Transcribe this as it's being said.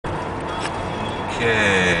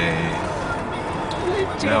Okay,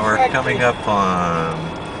 now we're coming up on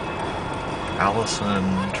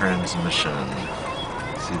Allison Transmission.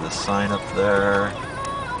 See the sign up there?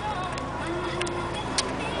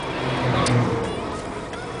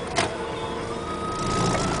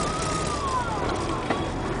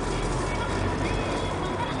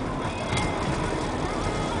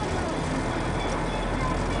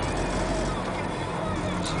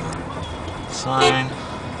 Sign.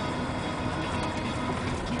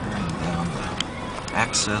 Turn down the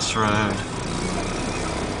access road.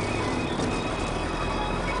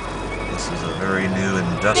 This is a very new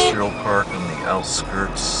industrial park on the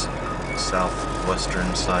outskirts,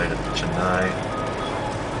 southwestern side of Chennai.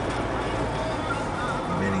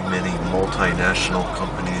 Many multinational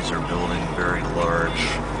companies are building very large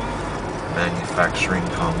manufacturing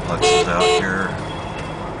complexes out here.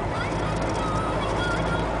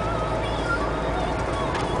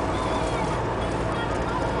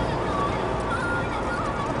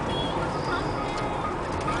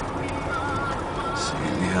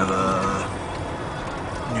 We have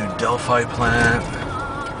a new Delphi plant.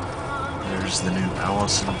 There's the new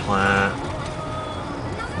Allison plant.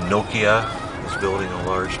 Nokia is building a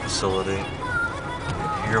large facility.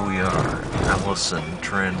 And here we are, Allison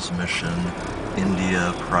Transmission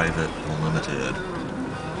India Private Limited.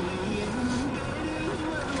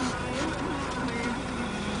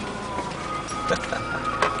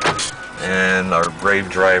 And our brave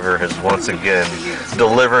driver has once again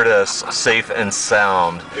delivered us safe and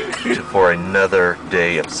sound for another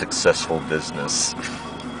day of successful business.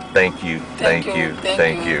 Thank you, thank you,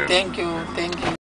 thank you. Thank you.